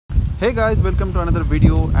Hey guys, welcome to another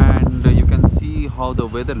video. And you can see how the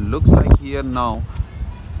weather looks like here now.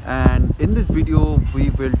 And in this video we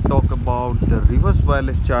will talk about the reverse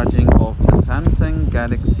wireless charging of the Samsung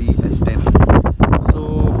Galaxy S10.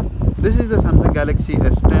 So this is the Samsung Galaxy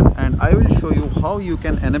S10 and I will show you how you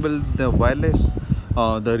can enable the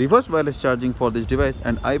reverse wireless charging for this device,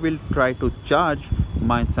 and I will try to charge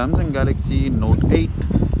my Samsung Galaxy Note 8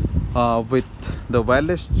 with the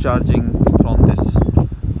wireless charging from this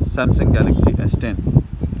Samsung Galaxy S10.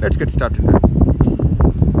 Let's get started, guys.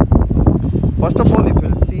 First of all, if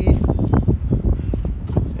you'll see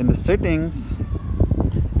in the settings,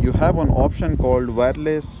 you have an option called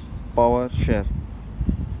wireless power share.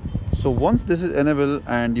 So once this is enabled,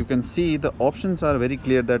 and you can see the options are very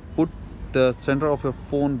clear, that put the center of your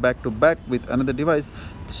phone back to back with another device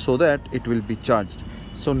so that it will be charged.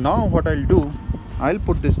 So now what I'll do, I'll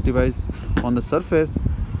put this device on the surface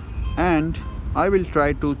and I will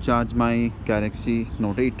try to charge my Galaxy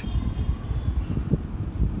Note 8.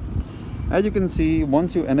 As you can see,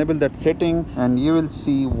 once you enable that setting, and you will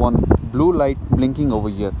see one blue light blinking over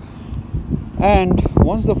here, and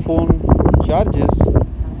once the phone charges,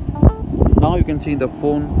 now you can see the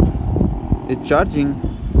phone is charging,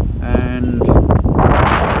 and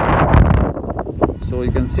so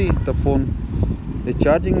you can see the phone is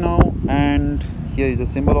charging now, and here is the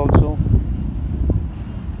symbol also.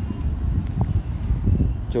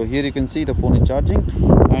 So here you can see the phone is charging,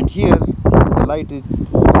 and here the light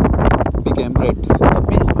became red. That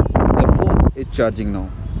means the phone is charging now.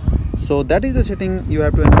 So that is the setting you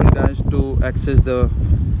have to enable, guys, to access the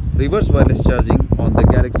reverse wireless charging on the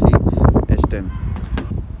Galaxy S10.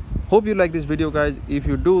 Hope you like this video, guys. If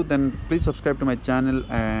you do, then please subscribe to my channel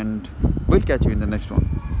and we'll catch you in the next one.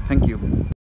 Thank you.